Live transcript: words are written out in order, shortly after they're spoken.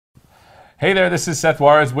Hey there, this is Seth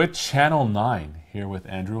Juarez with Channel 9, here with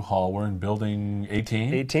Andrew Hall. We're in building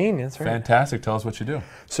 18. 18, that's right. Fantastic. Tell us what you do.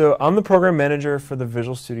 So I'm the program manager for the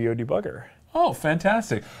Visual Studio Debugger. Oh,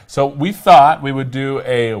 fantastic. So we thought we would do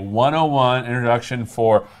a 101 introduction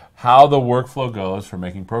for how the workflow goes for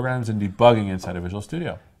making programs and debugging inside of Visual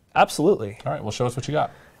Studio. Absolutely. All right, well, show us what you got.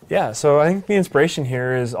 Yeah, so I think the inspiration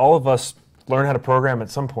here is all of us learn how to program at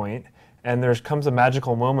some point, and there comes a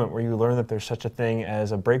magical moment where you learn that there's such a thing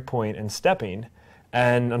as a breakpoint and stepping.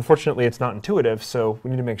 And unfortunately, it's not intuitive, so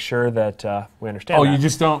we need to make sure that we understand that. Oh, you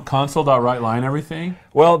just don't console.writeline everything?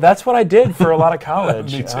 Well, that's what I did for a lot of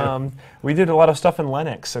college. Me too. We did a lot of stuff in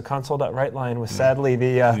Linux, so console.writeline was sadly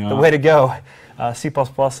the way to go. C++ and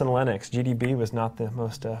Linux, GDB was not the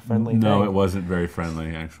most friendly thing. No, it wasn't very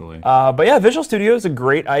friendly, actually. But yeah, Visual Studio is a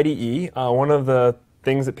great IDE. One of the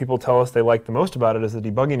things that people tell us they like the most about it is the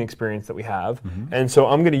debugging experience that we have. And so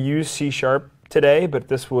I'm going to use C# today,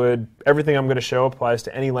 but everything I'm going to show applies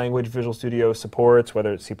to any language Visual Studio supports,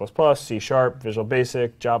 whether it's C++, C#, Visual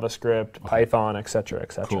Basic, JavaScript, Python, etc.,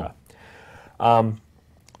 etc. Cool.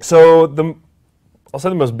 So I'll say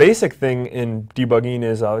the most basic thing in debugging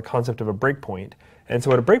is the concept of a breakpoint. And so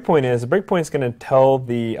what a breakpoint is going to tell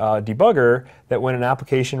the debugger that when an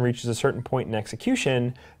application reaches a certain point in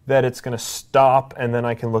execution, that it's going to stop, and then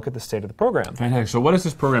I can look at the state of the program. Fantastic. So what is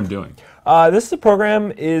this program doing? This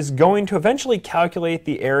program is going to eventually calculate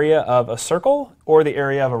the area of a circle or the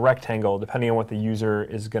area of a rectangle, depending on what the user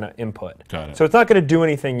is going to input. Got it. So it's not going to do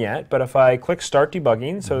anything yet, but if I click Start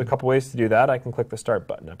Debugging, so a couple ways to do that. I can click the Start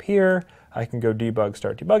button up here. I can go Debug,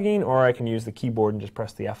 Start Debugging, or I can use the keyboard and just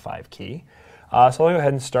press the F5 key. So I'll go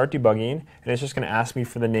ahead and start debugging, and it's just going to ask me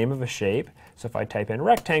for the name of a shape. So if I type in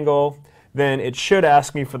rectangle, then it should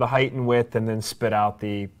ask me for the height and width and then spit out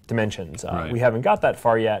the dimensions. Right. We haven't got that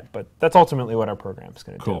far yet, but that's ultimately what our program is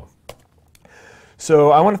going to do. Cool.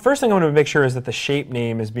 So first thing I want to make sure is that the shape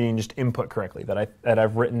name is being just input correctly, that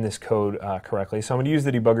I've written this code correctly. So I'm going to use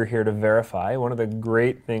the debugger here to verify. One of the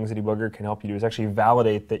great things the debugger can help you do is actually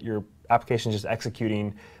validate that your application is just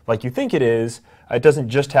executing like you think it is. It doesn't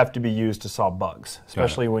just have to be used to solve bugs,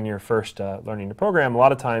 especially when you're first learning to program. A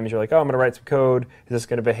lot of times you're like, oh, I'm going to write some code. Is this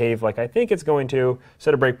going to behave like I think it's going to?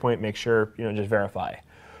 Set a breakpoint, make sure, just verify. So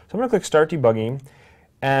I'm going to click Start Debugging.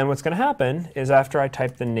 And what's going to happen is after I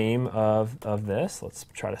type the name of this, let's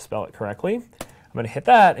try to spell it correctly. I'm going to hit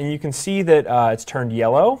that, and you can see that it's turned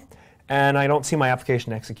yellow, and I don't see my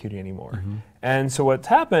application executing anymore. And so what's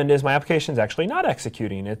happened is my application is actually not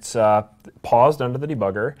executing. It's paused under the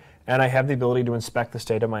debugger, and I have the ability to inspect the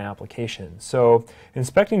state of my application. So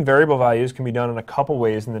inspecting variable values can be done in a couple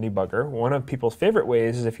ways in the debugger. One of people's favorite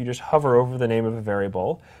ways is if you just hover over the name of a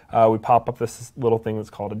variable, we pop up this little thing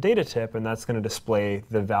that's called a data tip, and that's going to display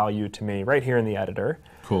the value to me right here in the editor.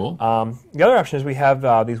 Cool. The other option is we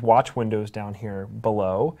have these watch windows down here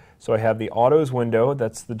below. So I have the autos window.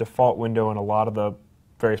 That's the default window in a lot of the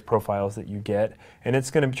various profiles that you get, and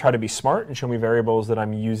it's going to try to be smart and show me variables that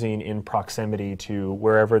I'm using in proximity to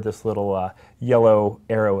wherever this little yellow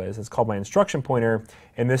arrow is. It's called my instruction pointer,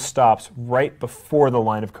 and this stops right before the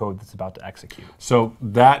line of code that's about to execute. So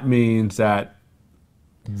that means that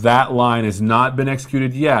line has not been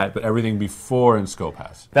executed yet, but everything before in scope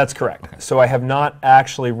has. That's correct. Okay. So I have not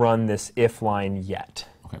actually run this if line yet.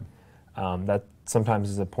 Okay. That sometimes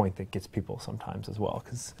is a point that gets people sometimes as well,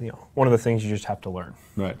 because one of the things you just have to learn.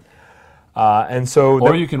 Right. And so,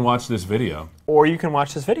 or you can watch this video. Or you can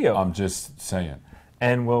watch this video. I'm just saying.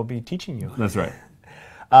 And we'll be teaching you. That's right.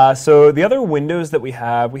 So the other windows that we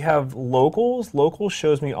have locals. Locals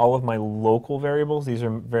shows me all of my local variables. These are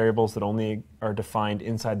variables that only are defined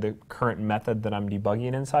inside the current method that I'm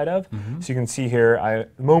debugging inside of. So you can see here,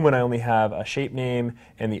 at the moment I only have a shape name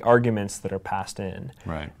and the arguments that are passed in.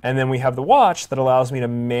 Right. And then we have the watch that allows me to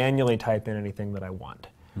manually type in anything that I want.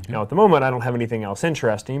 Now at the moment I don't have anything else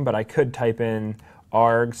interesting, but I could type in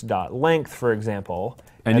args.length, for example.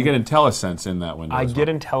 And you get IntelliSense in that window. I get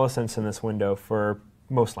IntelliSense in this window for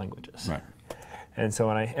most languages. Right. And so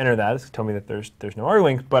when I enter that, it's going to tell me that there's no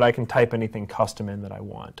arg-length, but I can type anything custom in that I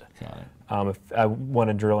want. Got it. If I want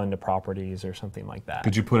to drill into properties or something like that.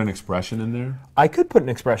 Could you put an expression in there? I could put an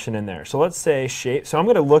expression in there. So let's say shape. So I'm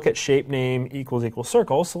going to look at shape name equals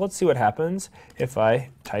circle. So let's see what happens if I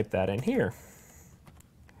type that in here.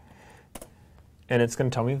 And it's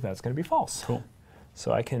going to tell me that that's going to be false. Cool.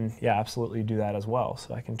 So I can, absolutely do that as well.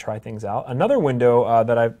 So I can try things out. Another window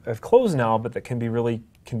that I've closed now, but that can be really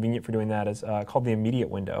convenient for doing that is called the immediate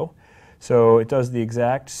window. So it does the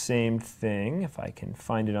exact same thing, if I can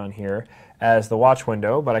find it on here, as the watch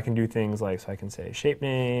window, but I can do things like, so I can say shape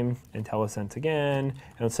name, IntelliSense again,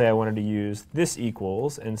 and let's say I wanted to use this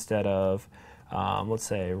equals instead of let's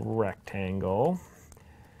say rectangle,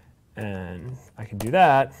 and I can do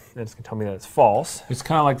that, and it's going to tell me that it's false. It's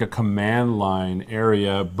kind of like a command line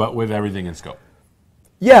area, but with everything in scope.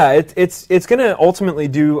 Yeah, it's going to ultimately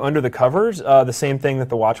do under the covers the same thing that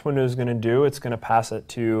the watch window is going to do. It's going to pass it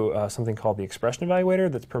to something called the expression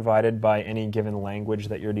evaluator that's provided by any given language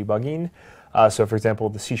that you're debugging. So for example,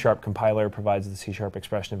 the C# compiler provides the C#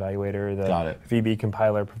 expression evaluator. The VB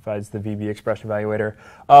compiler provides the VB expression evaluator.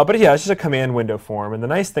 But yeah, it's just a command window form. And the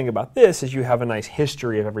nice thing about this is you have a nice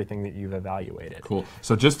history of everything that you've evaluated. Cool.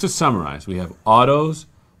 So just to summarize, we have autos,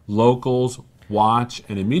 locals, watch,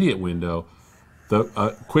 and immediate window.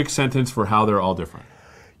 The quick sentence for how they're all different.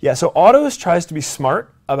 Yeah, so autos tries to be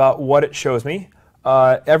smart about what it shows me.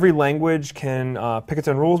 Every language can pick its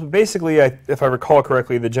own rules, but basically, if I recall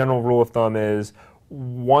correctly, the general rule of thumb is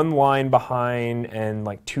 1 line behind and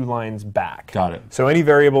like 2 lines back. Got it. So any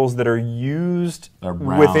variables that are used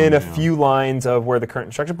within a few lines of where the current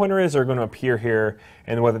instruction pointer is are going to appear here,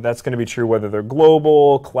 and whether that's going to be true, whether they're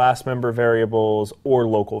global, class member variables, or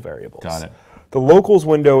local variables. Got it. The locals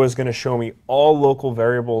window is going to show me all local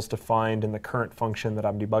variables defined in the current function that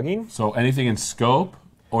I'm debugging. So anything in scope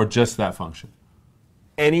or just that function?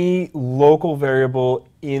 Any local variable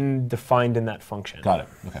defined in that function. Got it.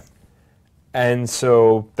 Okay. And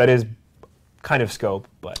so that is kind of scope,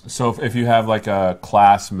 but so if you have like a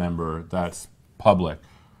class member that's public,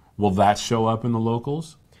 will that show up in the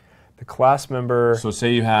locals? The class member. So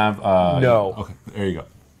say you have no. Okay. There you go.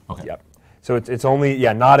 Okay. Yep. So it's only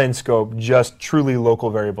not in scope, just truly local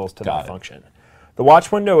variables to that function. The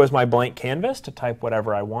watch window is my blank canvas to type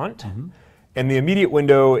whatever I want. And the immediate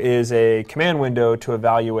window is a command window to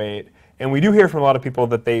evaluate. And we do hear from a lot of people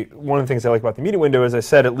that one of the things they like about the immediate window, as I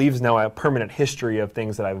said, it leaves now a permanent history of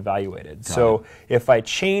things that I've evaluated. So if I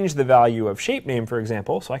change the value of shape name, for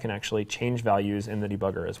example, so I can actually change values in the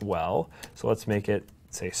debugger as well. So let's make it,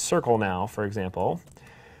 say, circle now, for example.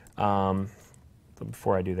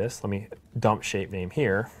 Before I do this, let me dump shape name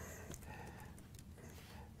here.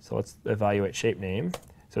 So let's evaluate shape name.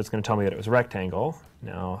 So it's going to tell me that it was rectangle.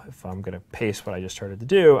 Now, if I'm going to paste what I just started to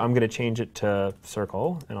do, I'm going to change it to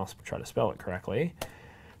circle, and I'll try to spell it correctly.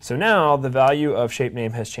 So now the value of shape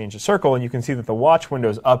name has changed to circle, and you can see that the watch window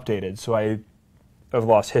is updated. So I have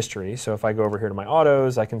lost history. So if I go over here to my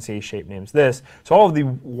autos, I can see shape name's this. So all of the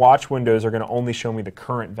watch windows are going to only show me the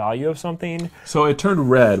current value of something. So it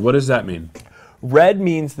turned red. What does that mean? Red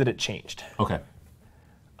means that it changed. Okay.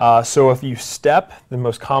 So if you step, the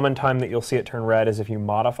most common time that you'll see it turn red is if you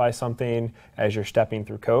modify something as you're stepping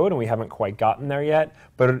through code, and we haven't quite gotten there yet,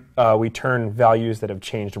 but we turn values that have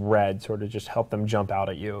changed red, sort of just help them jump out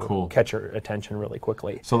at you, catch your attention really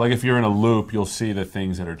quickly. So like if you're in a loop, you'll see the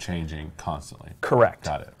things that are changing constantly. Correct.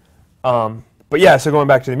 Got it. But yeah, so going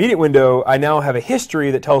back to the immediate window, I now have a history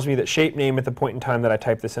that tells me that shape name at the point in time that I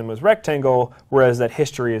typed this in was rectangle, whereas that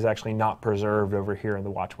history is actually not preserved over here in the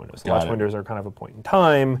watch windows. The watch windows are kind of a point in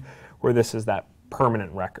time where this is that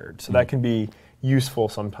permanent record. So that can be useful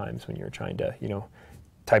sometimes when you're trying to,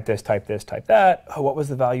 type this, type that. Oh, what was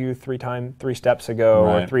the value 3 steps ago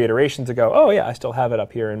or 3 iterations ago? Oh yeah, I still have it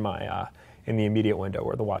up here in my in the immediate window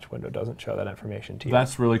where the watch window doesn't show that information to you.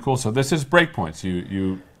 That's really cool. So this is breakpoints.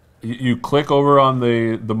 You click over on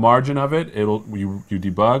the margin of it. You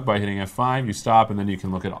debug by hitting F5. You stop, and then you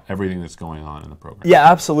can look at everything that's going on in the program.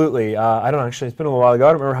 Yeah, absolutely. I don't actually. It's been a little while ago.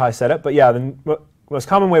 I don't remember how I set it, but yeah, the most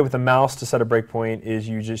common way with the mouse to set a breakpoint is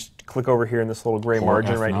you just click over here in this little gray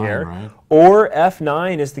margin F9, right here, right? Or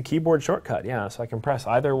F9 is the keyboard shortcut. Yeah, so I can press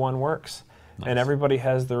either one works. Nice. And everybody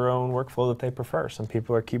has their own workflow that they prefer. Some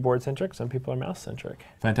people are keyboard centric. Some people are mouse centric.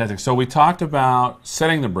 Fantastic. So we talked about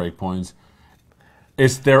setting the breakpoints.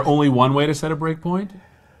 Is there only one way to set a breakpoint?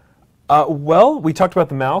 Well, we talked about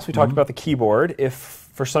the mouse. We talked about the keyboard. If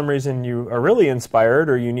for some reason you are really inspired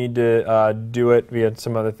or you need to do it via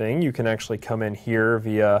some other thing, you can actually come in here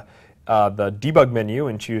via the debug menu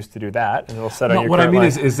and choose to do that, and it'll set on your what I mean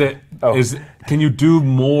line. is can you do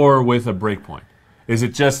more with a breakpoint? Is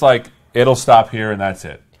it just like it'll stop here and that's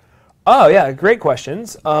it? Oh yeah, great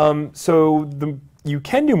questions. You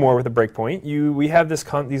can do more with a breakpoint. We have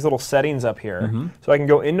these little settings up here. So I can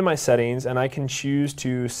go into my settings and I can choose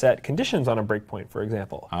to set conditions on a breakpoint, for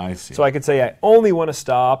example. I see. So I could say I only want to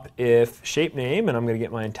stop if shape name, and I'm going to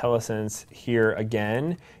get my IntelliSense here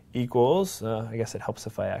again, equals, I guess it helps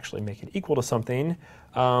if I actually make it equal to something.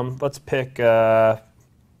 Let's pick Seth.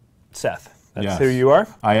 That's who you are?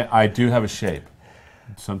 I do have a shape.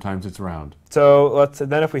 Sometimes it's round. So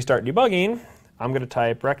then if we start debugging, I'm going to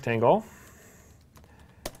type rectangle.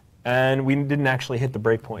 And we didn't actually hit the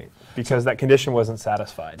breakpoint because that condition wasn't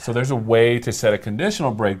satisfied. So there's a way to set a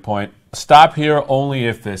conditional breakpoint stop here only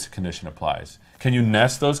if this condition applies. Can you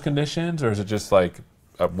nest those conditions, or is it just like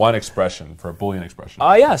one expression for a Boolean expression?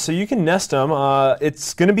 Yeah, so you can nest them.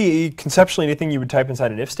 It's going to be conceptually anything you would type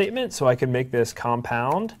inside an if statement. So I could make this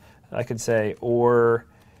compound. I could say or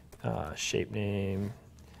shape name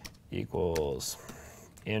equals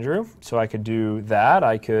Andrew. So I could do that.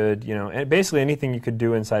 I could, basically anything you could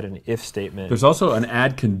do inside an if statement. There's also an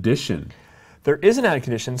add condition. There is an add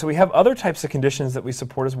condition. So we have other types of conditions that we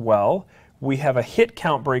support as well. We have a hit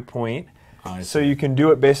count breakpoint. So you can do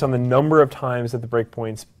it based on the number of times that the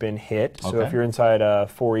breakpoint's been hit. So if you're inside a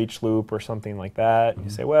for each loop or something like that, you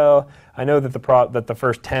say, well, I know that the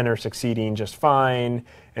first 10 are succeeding just fine.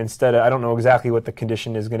 Instead, I don't know exactly what the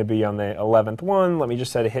condition is going to be on the 11th one. Let me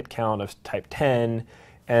just set a hit count of type 10.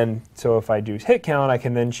 And so if I do hit count, I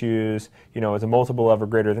can then choose, as a multiple of or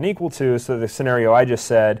greater than equal to. So the scenario I just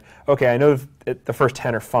said, OK, I know the first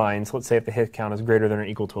 10 are fine. So let's say if the hit count is greater than or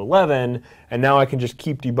equal to 11. And now I can just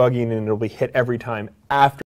keep debugging, and it'll be hit every time after